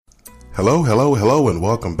Hello, and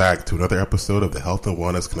welcome back to another episode of the Health and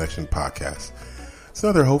Wellness Connection podcast. It's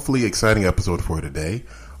another hopefully exciting episode for you today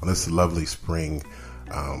on this lovely spring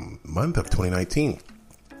month of 2019.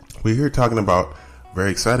 We're here talking about a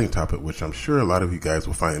very exciting topic, which I'm sure a lot of you guys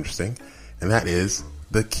will find interesting, and that is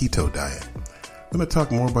the keto diet. I'm going to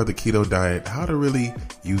talk more about the keto diet, how to really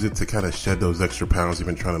use it to kind of shed those extra pounds you've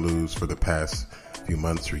been trying to lose for the past few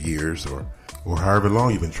months or years, or however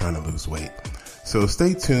long you've been trying to lose weight. So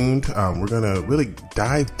stay tuned. We're going to really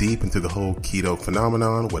dive deep into the whole keto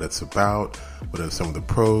phenomenon, what it's about, what are some of the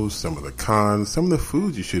pros, some of the cons, some of the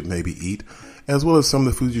foods you should maybe eat, as well as some of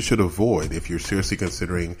the foods you should avoid if you're seriously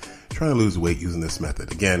considering trying to lose weight using this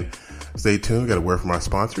method. Again, stay tuned. We've got a word from our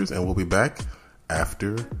sponsors, and we'll be back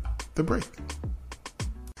after the break.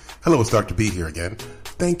 Hello, it's Dr. B here again.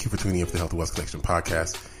 Thank you for tuning in for the Health and Wellness Connection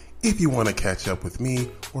podcast. If you want to catch up with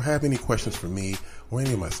me or have any questions for me or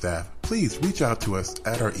any of my staff, please reach out to us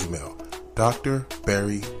at our email,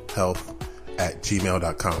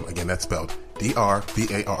 drbarryhealth@gmail.com. Again, that's spelled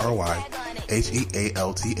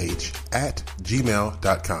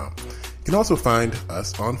drbarryhealth@gmail.com. You can also find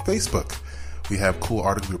us on Facebook. We have cool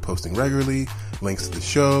articles we're posting regularly, links to the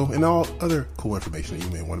show, and all other cool information that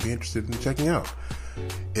you may want to be interested in checking out.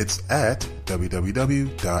 It's at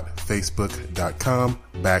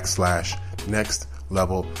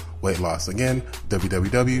www.facebook.com/next-level-weight-loss. Again,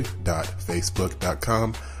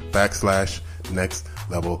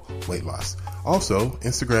 www.facebook.com/next-level-weight-loss. Also,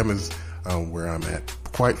 Instagram is where I'm at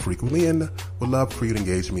quite frequently, and would love for you to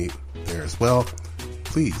engage me there as well.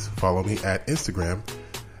 Please follow me at Instagram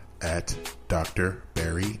at Dr.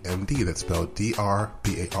 Barry MD. That's spelled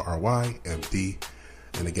DRBARRYMD.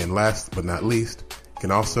 And again, last but not least, you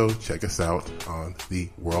can also check us out on the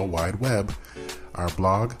World Wide Web. Our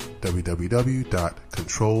blog,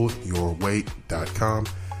 www.controlyourweight.com.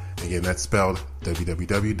 Again, that's spelled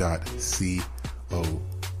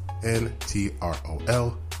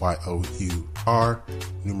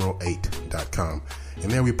www.controlyour8.com.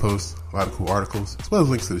 And there we post a lot of cool articles, as well as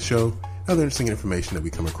links to the show and other interesting information that we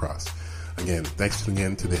come across. Again, thanks for tuning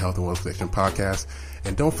in to the Health and Wellness Connection podcast.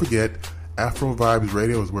 And don't forget, Afro Vibes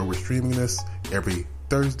Radio is where we're streaming this every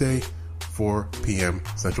Thursday, 4 p.m.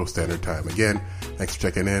 Central Standard Time. Again, thanks for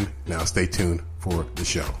checking in. Now stay tuned for the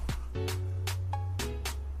show.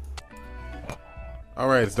 All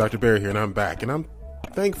right, it's Dr. Barry here, and I'm back. And I'm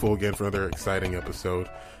thankful again for another exciting episode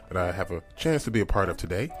that I have a chance to be a part of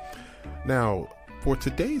today. Now, for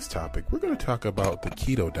today's topic, we're going to talk about the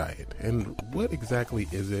keto diet. And what exactly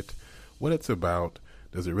is it? What it's about?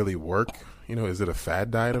 Does it really work? Is it a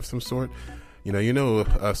fad diet of some sort? You know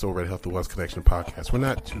us over at Health and Wellness Connection podcast, we're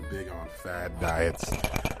not too big on fad diets.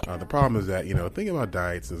 The problem is that, the thing about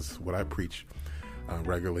diets is what I preach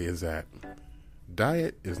regularly is that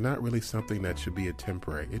diet is not really something that should be a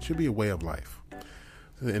temporary. It should be a way of life.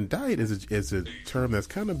 And diet is a term that's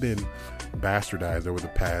kind of been bastardized over the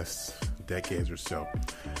past decades or so,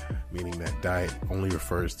 meaning that diet only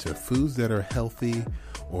refers to foods that are healthy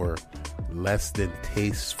or less than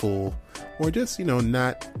tasteful, or just,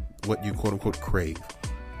 not what you quote unquote crave.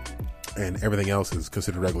 And everything else is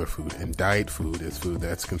considered regular food. And diet food is food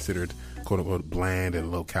that's considered quote unquote bland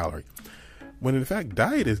and low calorie. When in fact,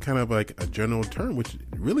 diet is kind of like a general term, which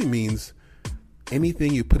really means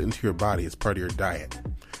anything you put into your body is part of your diet.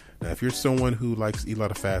 Now, if you're someone who likes to eat a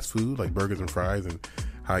lot of fast food, like burgers and fries and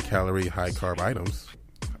high calorie, high carb items,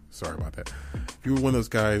 sorry about that. If you're one of those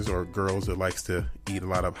guys or girls that likes to eat a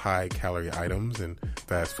lot of high calorie items and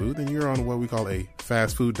fast food, then you're on what we call a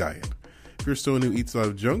fast food diet. If you're someone who eats a lot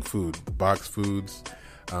of junk food, box foods,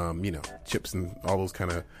 chips and all those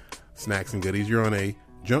kind of snacks and goodies, you're on a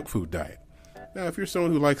junk food diet. Now, if you're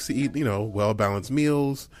someone who likes to eat, well-balanced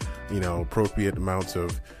meals, appropriate amounts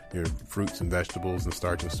of your fruits and vegetables and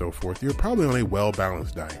starch and so forth, you're probably on a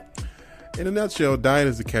well-balanced diet. In a nutshell, diet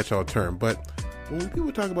is a catch-all term, but when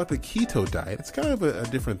people talk about the keto diet, it's kind of a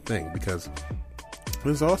different thing, because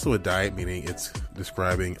there's also a diet, meaning it's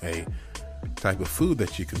describing a type of food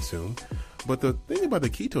that you consume. But the thing about the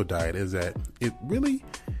keto diet is that it really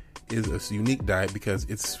is a unique diet because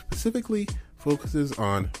it specifically focuses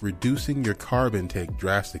on reducing your carb intake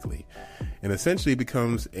drastically, and essentially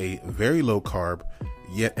becomes a very low carb,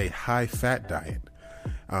 yet a high fat diet.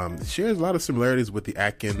 It shares a lot of similarities with the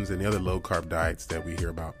Atkins and the other low carb diets that we hear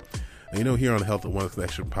about. And here on the Health and Wellness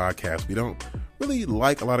Connection podcast, we don't really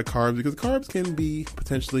like a lot of carbs because carbs can be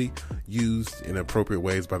potentially used in appropriate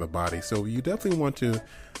ways by the body. So you definitely want to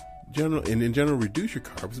in general reduce your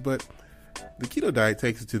carbs, but the keto diet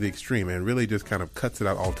takes it to the extreme and really just kind of cuts it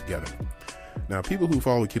out altogether. Now, people who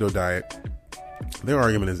follow the keto diet, their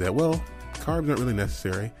argument is that, well, carbs aren't really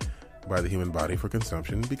necessary. by the human body for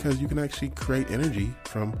consumption, because you can actually create energy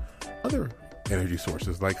from other energy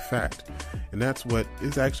sources like fat. And that's what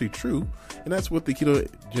is actually true. And that's what the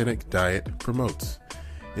ketogenic diet promotes.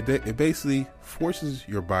 It basically forces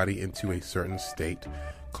your body into a certain state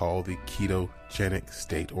called the ketogenic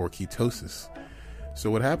state, or ketosis. So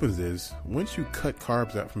what happens is, once you cut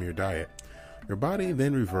carbs out from your diet, your body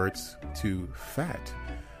then reverts to fat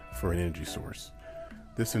for an energy source.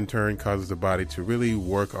 This in turn causes the body to really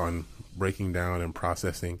work on breaking down and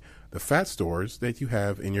processing the fat stores that you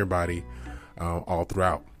have in your body all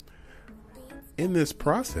throughout. In this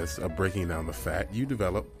process of breaking down the fat, you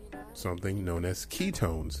develop something known as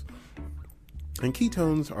ketones. And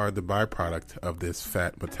ketones are the byproduct of this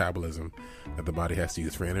fat metabolism that the body has to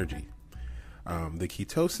use for energy. The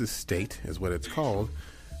ketosis state is what it's called.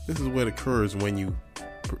 This is what occurs when you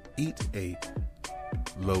eat a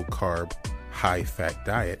low carb, high fat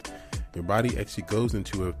diet. Your body actually goes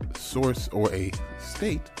into a source or a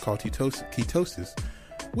state called ketosis,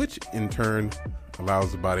 which in turn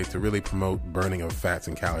allows the body to really promote burning of fats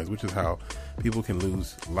and calories, which is how people can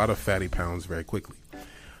lose a lot of fatty pounds very quickly.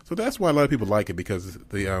 So that's why a lot of people like it, because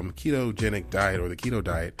the ketogenic diet, or the keto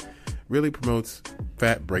diet, really promotes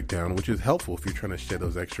fat breakdown, which is helpful if you're trying to shed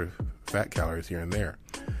those extra fat calories here and there.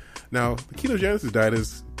 Now, the ketogenesis diet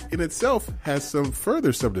in itself has some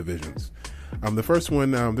further subdivisions. The first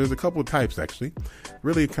one, there's a couple of types actually,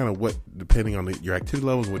 really kind of depending on your activity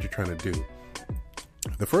levels and what you're trying to do.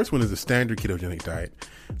 The first one is the standard ketogenic diet.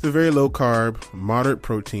 It's a very low carb, moderate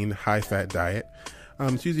protein, high fat diet.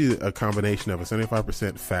 It's usually a combination of a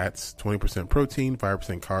 75% fats, 20% protein,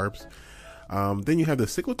 5% carbs. Then you have the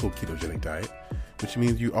cyclical ketogenic diet, which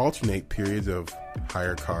means you alternate periods of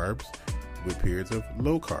higher carbs with periods of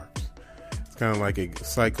low carbs. It's kind of like a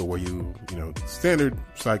cycle where standard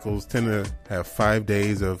cycles tend to have 5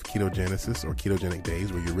 days of ketogenesis, or ketogenic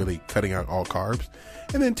days, where you're really cutting out all carbs,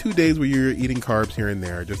 and then 2 days where you're eating carbs here and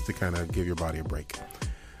there just to kind of give your body a break.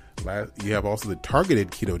 You have also the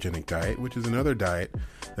targeted ketogenic diet, which is another diet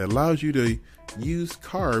that allows you to use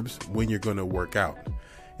carbs when you're going to work out.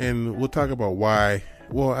 And we'll talk about why.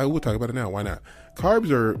 Well, I will talk about it now. Why not?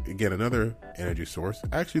 Carbs are, again, another energy source,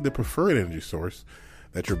 actually the preferred energy source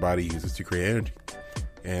that your body uses to create energy.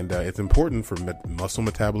 And it's important for muscle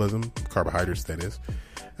metabolism, carbohydrates that is,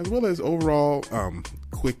 as well as overall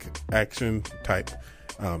quick action type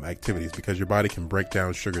activities, because your body can break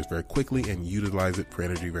down sugars very quickly and utilize it for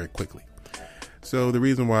energy very quickly. So the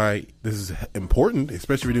reason why this is important,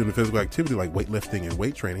 especially if you're doing a physical activity like weightlifting and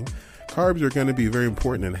weight training, carbs are going to be very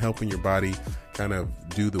important in helping your body kind of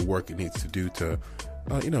do the work it needs to do to,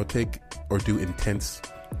 take or do intense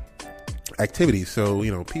activities.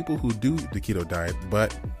 So, people who do the keto diet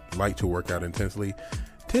but like to work out intensely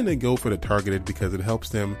tend to go for the targeted, because it helps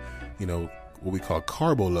them, what we call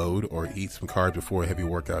carbo load, or eat some carbs before a heavy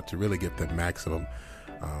workout to really get the maximum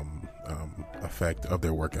effect of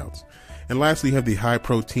their workouts. And lastly, you have the high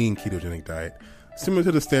protein ketogenic diet, similar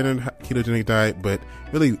to the standard ketogenic diet, but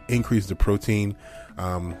really increase the protein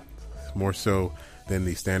more so than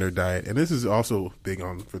the standard diet. And this is also big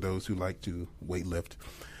for those who like to weight lift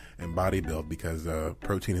and bodybuild, because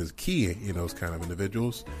protein is key in those kind of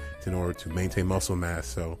individuals in order to maintain muscle mass.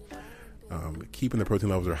 So keeping the protein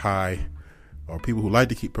levels are high, or people who like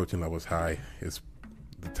to keep protein levels high, is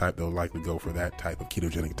the type they'll likely go for that type of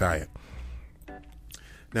ketogenic diet.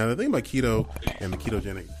 Now, the thing about keto and the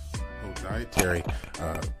ketogenic dietary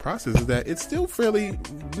process is that it's still fairly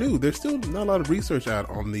new. There's still not a lot of research out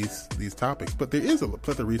on these topics, but there is a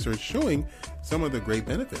plethora of research showing some of the great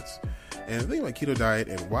benefits. And the thing about keto diet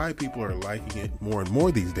and why people are liking it more and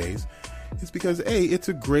more these days is because it's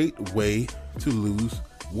a great way to lose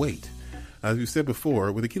weight. As we said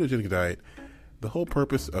before, with the ketogenic diet, the whole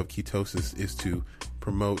purpose of ketosis is to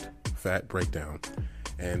promote fat breakdown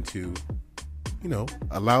and to,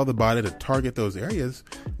 allow the body to target those areas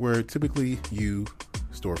where typically you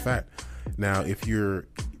store fat. Now, if you're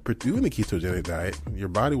doing the ketogenic diet, your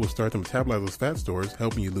body will start to metabolize those fat stores,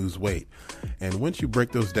 helping you lose weight. And once you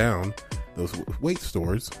break those down, those weight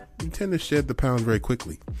stores, you tend to shed the pounds very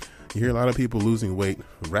quickly. You hear a lot of people losing weight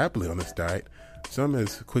rapidly on this diet, some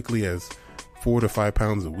as quickly as 4 to 5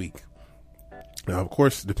 pounds a week. Now, of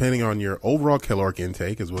course, depending on your overall caloric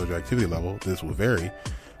intake as well as your activity level, this will vary.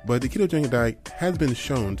 But the ketogenic diet has been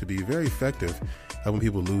shown to be very effective helping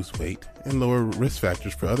people lose weight and lower risk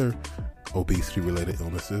factors for other obesity-related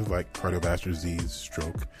illnesses like cardiovascular disease,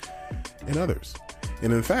 stroke, and others.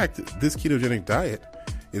 And in fact, this ketogenic diet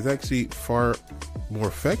is actually far more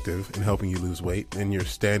effective in helping you lose weight than your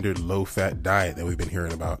standard low-fat diet that we've been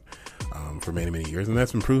hearing about for many, many years. And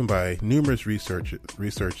that's been proven by numerous research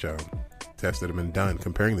tests that have been done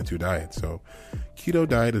comparing the two diets. So keto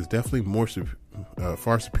diet is definitely more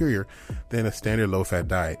far superior than a standard low-fat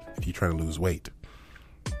diet if you're trying to lose weight.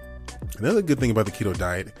 Another good thing about the keto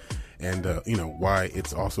diet, and why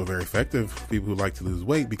it's also very effective for people who like to lose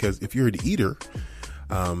weight, because if you're an eater,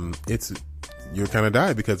 it's your kind of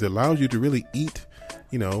diet, because it allows you to really eat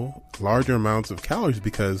larger amounts of calories,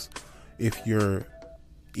 because if you're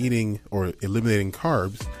eating or eliminating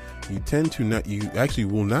carbs, you actually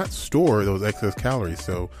will not store those excess calories.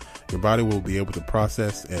 So your body will be able to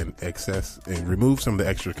process and remove some of the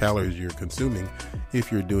extra calories you're consuming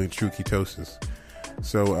if you're doing true ketosis.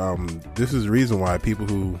 So this is the reason why people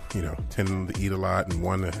who tend to eat a lot and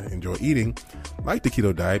want to enjoy eating like the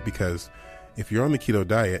keto diet, because if you're on the keto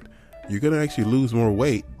diet, you're going to actually lose more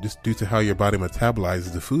weight just due to how your body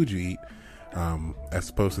metabolizes the food you eat, as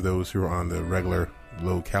opposed to those who are on the regular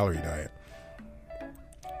low-calorie diet.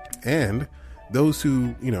 And those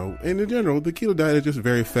who, and in general, the keto diet is just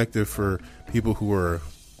very effective for people who are,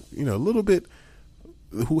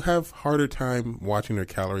 who have harder time watching their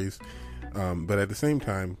calories, but at the same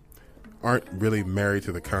time aren't really married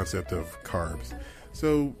to the concept of carbs.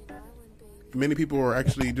 So many people are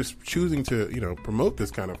actually just choosing to, promote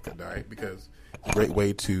this kind of diet, because it's a great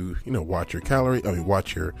way to, watch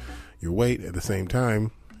your weight at the same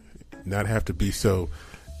time, not have to be so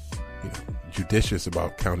judicious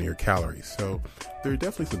about counting your calories. So there are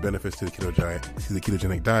definitely some benefits to the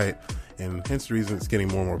ketogenic diet, and hence the reason it's getting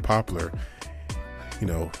more and more popular, in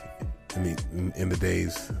the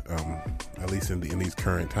days, at least in these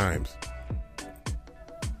current times.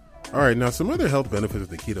 All right, now some other health benefits of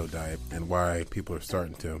the keto diet and why people are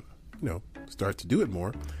starting to, start to do it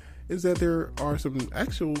more, is that there are some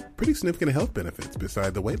actual pretty significant health benefits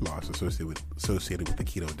beside the weight loss associated with the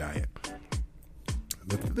keto diet.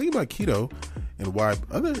 The thing about keto, and why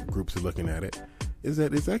other groups are looking at it, is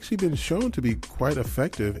that it's actually been shown to be quite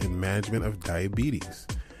effective in management of diabetes.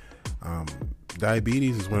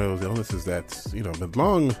 Diabetes is one of those illnesses that's been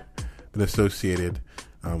long been associated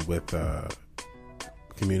with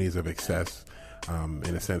communities of excess,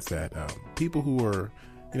 in a sense that people who are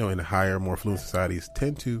in higher, more affluent societies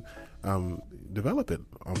tend to develop it,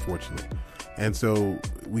 unfortunately. And so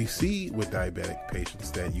we see with diabetic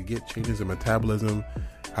patients that you get changes in metabolism,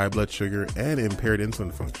 high blood sugar, and impaired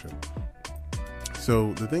insulin function.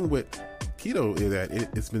 So the thing with keto is that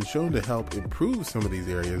it's been shown to help improve some of these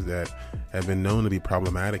areas that have been known to be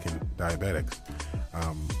problematic in diabetics.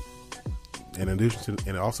 In addition to,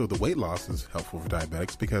 and also the weight loss is helpful for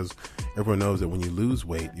diabetics, because everyone knows that when you lose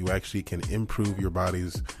weight, you actually can improve your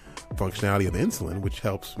body's functionality of insulin, which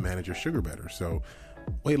helps manage your sugar better. So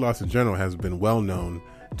weight loss in general has been well known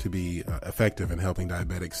to be effective in helping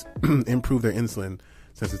diabetics improve their insulin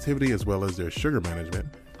sensitivity as well as their sugar management.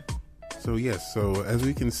 So yes, so as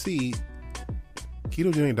we can see,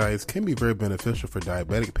 ketogenic diets can be very beneficial for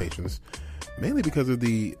diabetic patients, mainly because of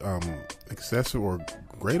the excessive or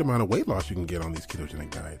great amount of weight loss you can get on these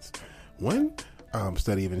ketogenic diets. One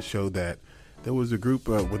study even showed that there was a group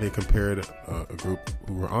when they compared a group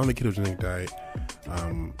who were on the ketogenic diet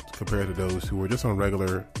compared to those who were just on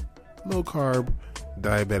regular low-carb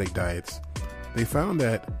diabetic diets. They found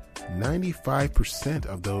that 95%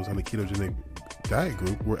 of those on the ketogenic diet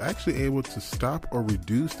group were actually able to stop or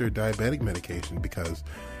reduce their diabetic medication, because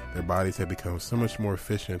their bodies had become so much more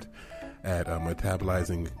efficient at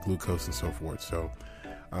metabolizing glucose and so forth. So,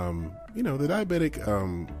 the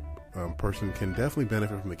diabetic person can definitely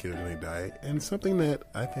benefit from the ketogenic diet, and something that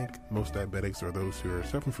I think most diabetics or those who are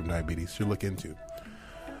suffering from diabetes should look into.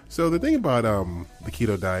 So the thing about the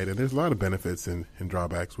keto diet, and there's a lot of benefits and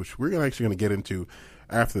drawbacks, which we're actually going to get into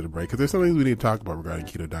after the break, because there's some things we need to talk about regarding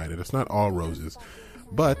keto diet, and it's not all roses,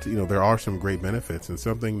 but there are some great benefits and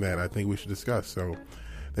something that I think we should discuss. So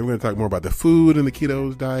then we're going to talk more about the food in the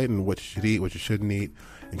keto diet and what you should eat, what you shouldn't eat,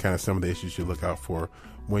 and kind of some of the issues you should look out for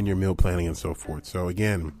when you're meal planning and so forth. So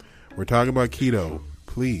again, we're talking about keto.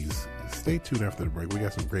 Please stay tuned after the break. We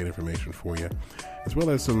got some great information for you, as well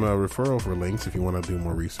as some referral for links if you want to do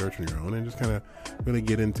more research on your own and just kind of really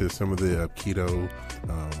get into some of the keto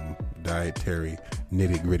dietary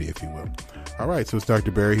nitty gritty, if you will. All right, so it's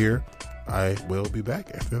Dr. Barry here. I will be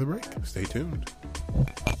back after the break. Stay tuned.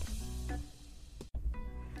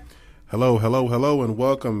 Hello, and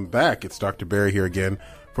welcome back. It's Dr. Barry here again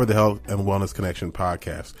for the Health and Wellness Connection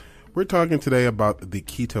podcast. We're talking today about the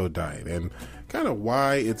keto diet and kind of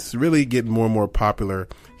why it's really getting more and more popular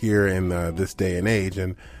here in this day and age,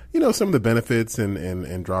 and some of the benefits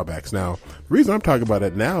and drawbacks. Now, the reason I'm talking about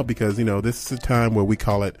it now, because this is a time where we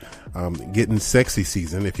call it getting sexy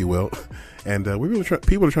season, if you will, and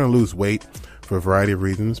people are trying to lose weight for a variety of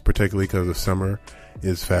reasons, particularly because of summer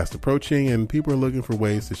is fast approaching, and people are looking for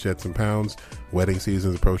ways to shed some pounds. Wedding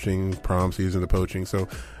season is approaching, prom season is approaching. So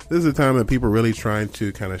this is a time that people are really trying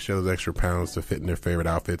to kind of shed those extra pounds to fit in their favorite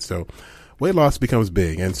outfits. So weight loss becomes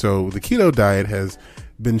big. And so the keto diet has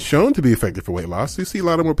been shown to be effective for weight loss. So you see a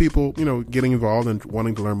lot of more people, getting involved and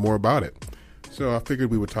wanting to learn more about it. So I figured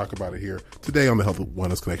we would talk about it here today on the Health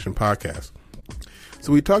Wellness Connection podcast.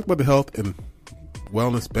 So we talked about the health and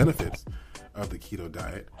wellness benefits of the keto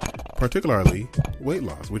diet, particularly weight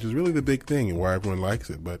loss, which is really the big thing and why everyone likes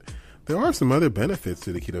it. But there are some other benefits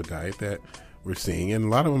to the keto diet that we're seeing, and a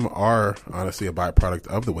lot of them are honestly a byproduct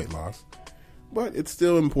of the weight loss. But it's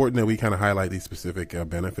still important that we kind of highlight these specific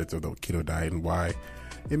benefits of the keto diet and why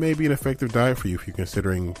it may be an effective diet for you if you're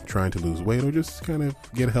considering trying to lose weight or just kind of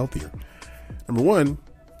get healthier. Number one,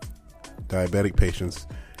 diabetic patients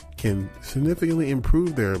can significantly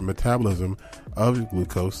improve their metabolism of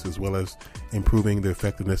glucose, as well as improving the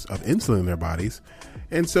effectiveness of insulin in their bodies.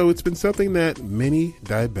 And so it's been something that many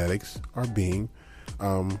diabetics are being,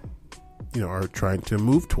 are trying to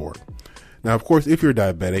move toward. Now, of course, if you're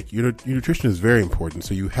diabetic, your nutrition is very important.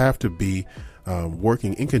 So you have to be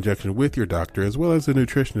working in conjunction with your doctor, as well as a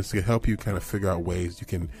nutritionist, to help you kind of figure out ways you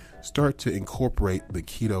can start to incorporate the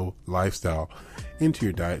keto lifestyle into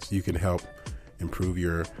your diet so you can help improve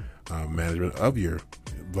your management of your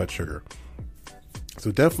blood sugar. So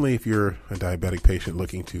definitely, if you're a diabetic patient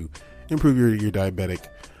looking to improve your diabetic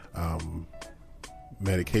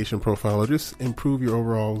medication profile, or just improve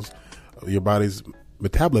your body's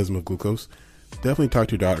metabolism of glucose, definitely talk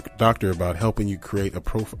to your doctor about helping you create a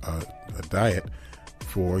diet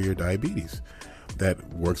for your diabetes that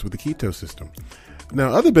works with the keto system. Now,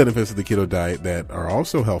 other benefits of the keto diet that are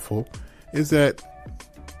also helpful is that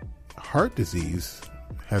heart disease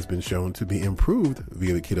has been shown to be improved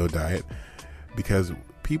via the keto diet, because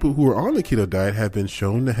people who are on the keto diet have been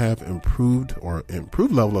shown to have improved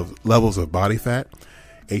levels of body fat,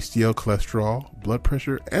 HDL cholesterol, blood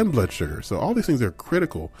pressure, and blood sugar. So all these things are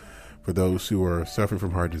critical for those who are suffering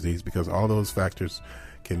from heart disease, because all those factors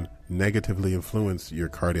can negatively influence your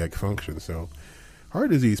cardiac function. So heart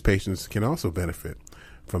disease patients can also benefit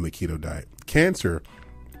from the keto diet. Cancer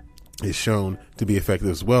is shown to be effective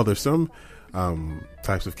as well. There's some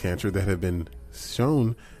types of cancer that have been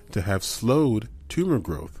shown to have slowed tumor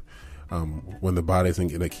growth when the body's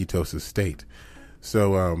in a ketosis state.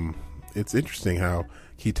 So it's interesting how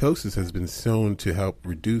ketosis has been shown to help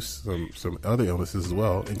reduce some other illnesses as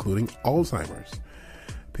well, including Alzheimer's.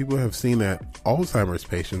 People have seen that Alzheimer's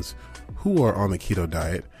patients who are on the keto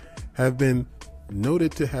diet have been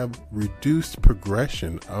noted to have reduced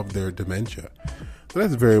progression of their dementia. So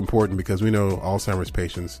that's very important, because we know Alzheimer's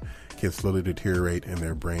patients can slowly deteriorate and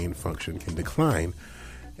their brain function can decline.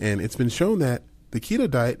 And it's been shown that the keto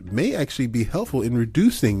diet may actually be helpful in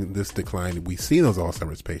reducing this decline we see in those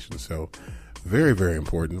Alzheimer's patients. So very, very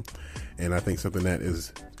important. And I think something that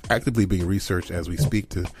is actively being researched as we speak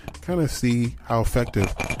to kind of see how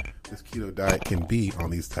effective this keto diet can be on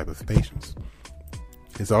these type of patients.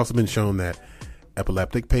 It's also been shown that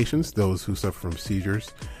epileptic patients, those who suffer from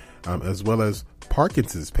seizures, as well as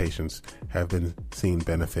Parkinson's patients, have been seen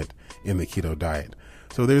benefit in the keto diet.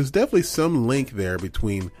 So there's definitely some link there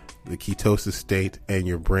between the ketosis state and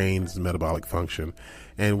your brain's metabolic function.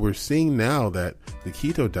 And we're seeing now that the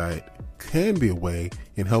keto diet can be a way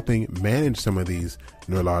in helping manage some of these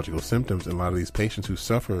neurological symptoms in a lot of these patients who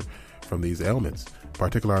suffer from these ailments,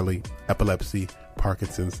 particularly epilepsy,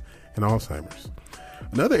 Parkinson's, and Alzheimer's.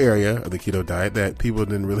 Another area of the keto diet that people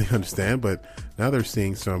didn't really understand, but now they're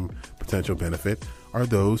seeing some potential benefit, are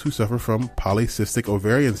those who suffer from polycystic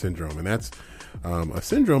ovarian syndrome. And that's a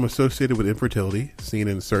syndrome associated with infertility, seen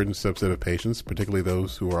in certain subset of patients, particularly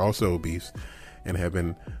those who are also obese and have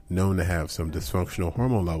been known to have some dysfunctional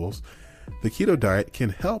hormone levels. The keto diet can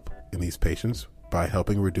help in these patients by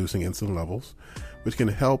helping reducing insulin levels, which can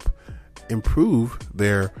help improve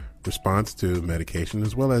their response to medication,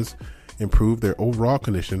 as well as improve their overall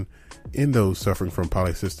condition in those suffering from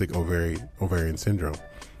polycystic ovarian syndrome.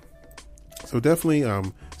 So definitely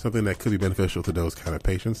something that could be beneficial to those kind of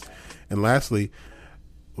patients. And lastly,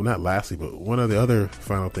 well, not lastly, but one of the other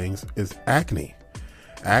final things is acne.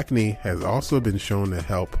 Acne has also been shown to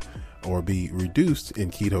help or be reduced in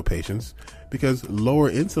keto patients, because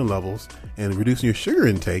lower insulin levels and reducing your sugar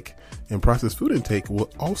intake and processed food intake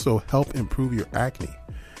will also help improve your acne.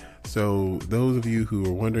 So those of you who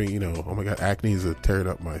are wondering, oh my God, acne is tearing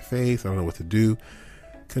up my face, I don't know what to do,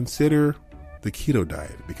 consider the keto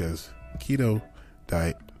diet, because keto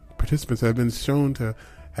diet participants have been shown to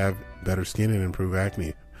have better skin and improve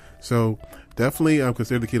acne. So definitely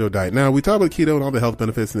consider the keto diet. Now, we talk about keto and all the health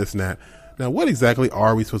benefits and this and that. Now, what exactly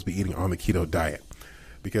are we supposed to be eating on the keto diet?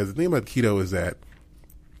 because the thing about keto is that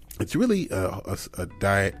it's really a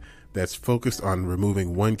diet that's focused on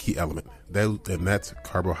removing one key element, and that's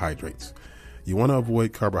carbohydrates. You want to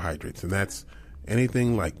avoid carbohydrates, and that's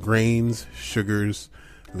anything like grains, sugars,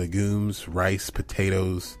 legumes, rice,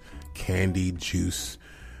 potatoes, candy, juice,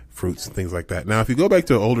 fruits, and things like that. Now, if you go back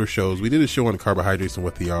to older shows, we did a show on carbohydrates and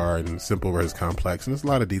what they are and simple versus complex, and there's a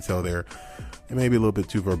lot of detail there. It may be a little bit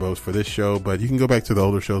too verbose for this show, but you can go back to the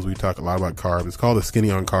older shows. We talk a lot about carbs. It's called The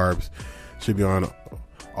Skinny on Carbs. Should be on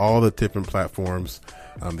all the different platforms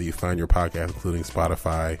that you find your podcast, including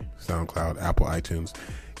Spotify, SoundCloud, Apple, iTunes.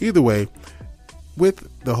 Either way, with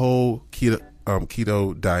the whole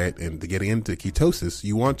keto diet and getting into ketosis,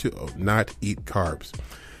 you want to not eat carbs.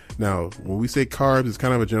 Now, when we say carbs, it's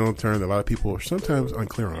kind of a general term that a lot of people are sometimes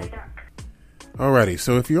unclear on. Alrighty,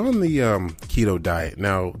 so if you're on the keto diet,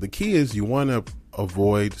 now the key is you want to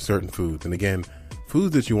avoid certain foods. And again,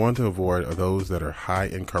 foods that you want to avoid are those that are high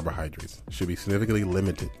in carbohydrates. Should be significantly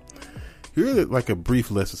limited. Here's like a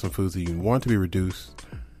brief list of some foods that you want to be reduced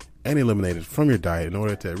and eliminated from your diet in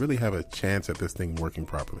order to really have a chance at this thing working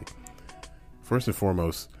properly. First and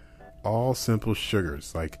foremost, all simple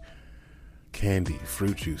sugars like candy,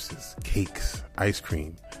 fruit juices, cakes, ice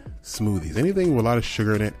cream, smoothies, anything with a lot of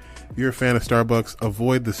sugar in it. If you're a fan of Starbucks,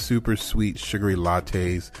 avoid the super sweet sugary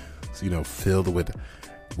lattes, filled with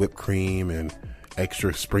whipped cream and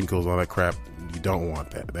extra sprinkles, all that crap. You don't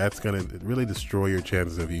want that. That's going to really destroy your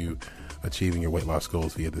chances of you achieving your weight loss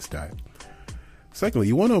goals via this diet. Secondly,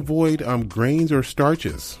 you want to avoid grains or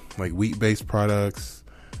starches like wheat-based products,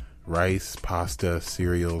 rice, pasta,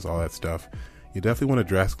 cereals, all that stuff. You definitely want to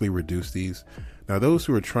drastically reduce these. Now, those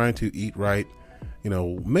who are trying to eat right,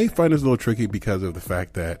 may find this a little tricky because of the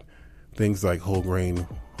fact that things like whole grain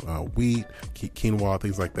wheat, quinoa,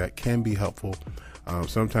 things like that can be helpful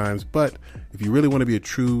sometimes. But if you really want to be a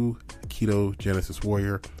true ketogenesis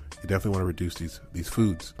warrior, you definitely want to reduce these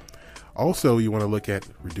foods. Also, you want to look at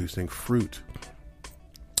reducing fruit,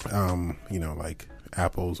 like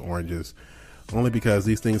apples, oranges, only because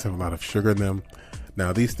these things have a lot of sugar in them.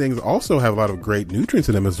 Now, these things also have a lot of great nutrients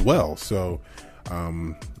in them as well. So,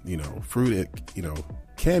 fruit,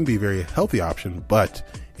 can be a very healthy option. But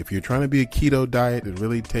if you're trying to be a keto diet and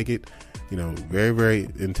really take it, very, very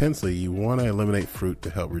intensely, you want to eliminate fruit to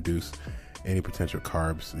help reduce any potential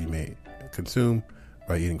carbs you may consume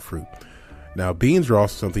by eating fruit. Now, beans are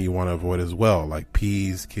also something you want to avoid as well, like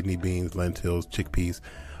peas, kidney beans, lentils, chickpeas.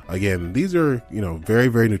 Again, these are, very,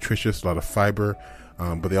 very nutritious, a lot of fiber,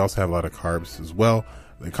 but they also have a lot of carbs as well.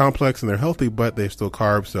 They're complex and they're healthy, but they're still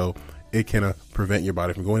carbs, so it can prevent your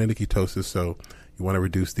body from going into ketosis. So you want to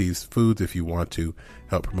reduce these foods if you want to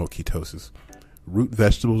help promote ketosis. Root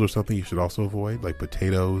vegetables are something you should also avoid, like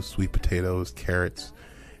potatoes, sweet potatoes, carrots,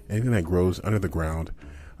 anything that grows under the ground.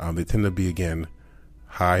 They tend to be, again,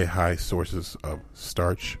 high sources of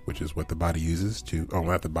starch, which is what the body uses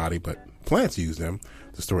not the body, but plants use them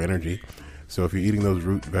to store energy. So if you're eating those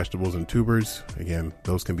root vegetables and tubers, again,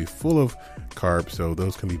 those can be full of carbs, so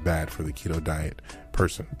those can be bad for the keto diet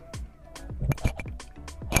person.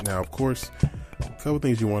 Now, of course, a couple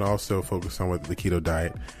things you want to also focus on with the keto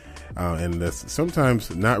diet, and that's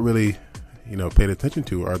sometimes not really, paid attention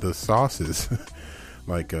to, are the sauces,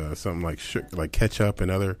 like something like sugar, like ketchup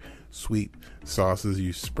and other sweet sauces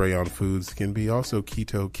you spray on foods can be also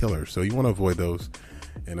keto killers. So you want to avoid those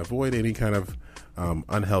and avoid any kind of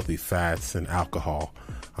unhealthy fats and alcohol.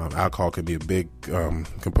 Alcohol can be a big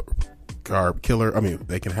carb killer. I mean,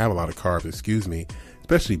 they can have a lot of carbs,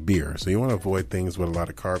 especially beer. So you want to avoid things with a lot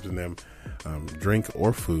of carbs in them, drink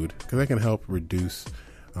or food, because that can help reduce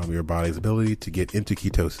your body's ability to get into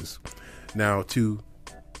ketosis. Now, to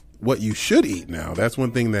what you should eat now, that's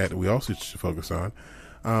one thing that we also should focus on.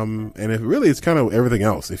 And it's kind of everything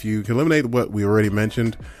else. If you can eliminate what we already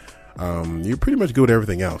mentioned, you're pretty much good with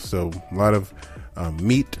everything else. So a lot of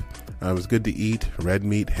meat is good to eat. Red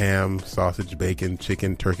meat, ham, sausage, bacon,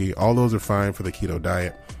 chicken, turkey. All those are fine for the keto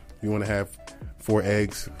diet. If you want to have 4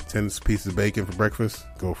 eggs, 10 pieces of bacon for breakfast,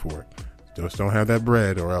 go for it. Just don't have that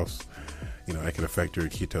bread, or else, that can affect your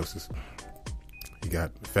ketosis. You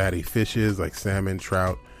got fatty fishes like salmon,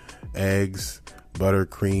 trout, eggs, butter,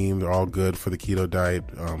 cream. They're all good for the keto diet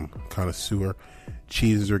connoisseur.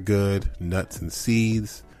 Cheeses are good. Nuts and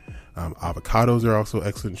seeds. Avocados are also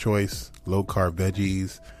excellent choice. Low carb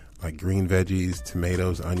veggies like green veggies,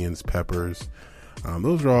 tomatoes, onions, peppers.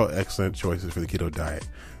 Those are all excellent choices for the keto diet.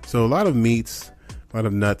 So a lot of meats, a lot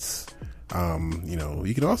of nuts.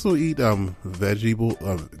 You can also eat green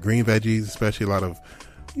veggies, especially a lot of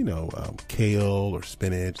kale or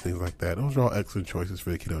spinach, things like that. Those are all excellent choices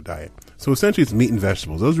for the keto diet. So essentially it's meat and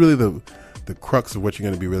vegetables. Those are really the crux of what you're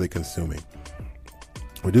going to be really consuming.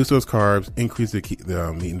 reduce those carbs, increase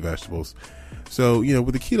the meat and vegetables. So,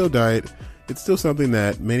 with the keto diet, it's still something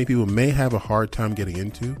that many people may have a hard time getting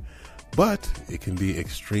into, but it can be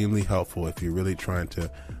extremely helpful if you're really trying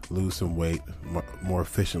to lose some weight more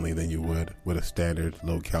efficiently than you would with a standard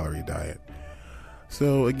low-calorie diet.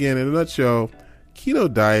 So, again, in a nutshell,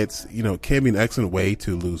 keto diets, can be an excellent way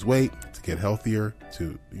to lose weight, to get healthier,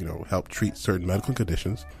 to, help treat certain medical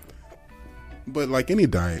conditions. But like any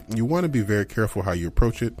diet, you want to be very careful how you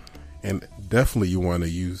approach it, and definitely you want to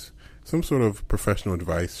use some sort of professional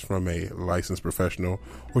advice from a licensed professional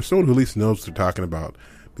or someone who at least knows what they're talking about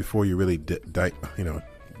before you really dive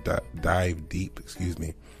deep,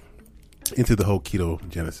 into the whole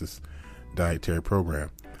ketogenesis dietary program.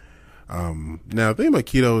 Now, the thing about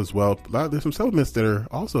keto as well, there's some supplements that are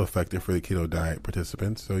also effective for the keto diet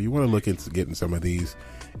participants. So you want to look into getting some of these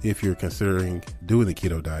if you're considering doing the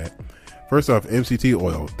keto diet. First off, MCT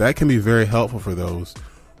oil. That can be very helpful for those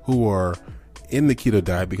who are in the keto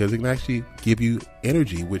diet because it can actually give you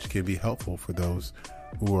energy, which can be helpful for those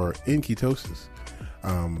who are in ketosis.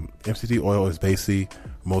 MCT oil is basically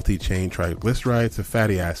multi-chain triglyceride. It's a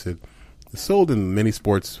fatty acid. It's sold in many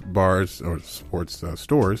sports bars or sports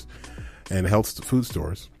stores and health food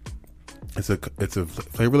stores. It's a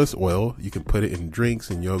flavorless oil. You can put it in drinks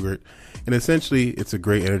and yogurt, and essentially it's a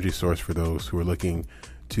great energy source for those who are looking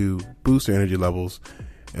to boost their energy levels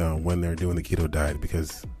when they're doing the keto diet,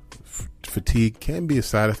 because fatigue can be a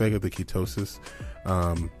side effect of the ketosis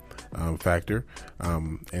factor,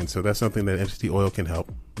 and so that's something that MCT oil can help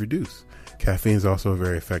reduce. Caffeine is also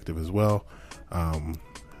very effective as well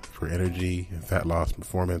for energy and fat loss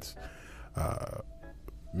performance.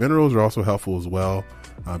 Minerals are also helpful as well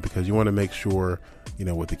because you want to make sure,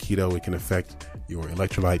 with the keto, it can affect your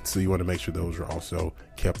electrolytes. So you want to make sure those are also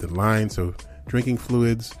kept in line. So drinking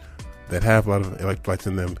fluids that have a lot of electrolytes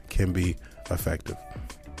in them can be effective.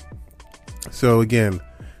 So again,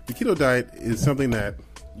 the keto diet is something that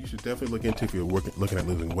you should definitely look into if you're looking at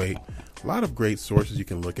losing weight. A lot of great sources you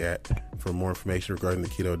can look at for more information regarding the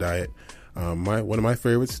keto diet. One of my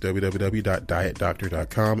favorites,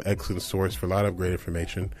 www.dietdoctor.com. Excellent source for a lot of great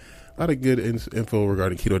information. A lot of good info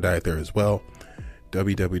regarding keto diet there as well.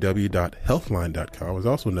 www.healthline.com is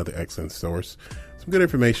also another excellent source. Some good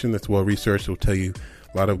information that's well researched. Will tell you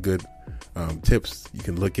a lot of good tips you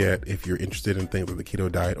can look at if you're interested in things like the keto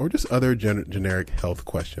diet or just other generic health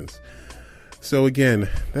questions. So again,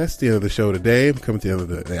 that's the end of the show today. I'm coming to the end of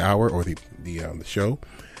the hour or the show.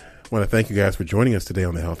 I want to thank you guys for joining us today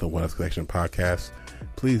on the Health and Wellness Connection podcast.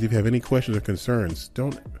 Please, if you have any questions or concerns,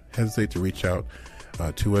 don't hesitate to reach out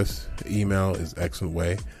to us. Email is excellent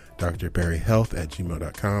way,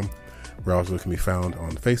 drbarryhealth@gmail.com. We're also can be found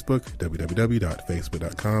on Facebook,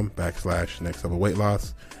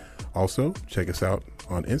 www.facebook.com/nextlevelweightloss. Also, check us out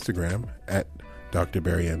on Instagram at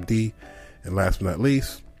drbarrymd. And last but not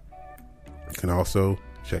least, you can also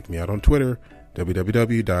check me out on Twitter,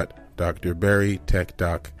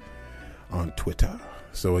 www.drbarrytechdoc on Twitter.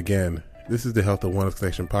 So again, this is the Health and Wellness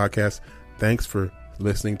Connection podcast. Thanks for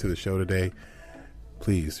listening to the show today.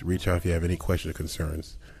 Please reach out if you have any questions or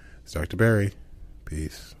concerns. It's Dr. Barry.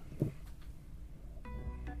 Peace.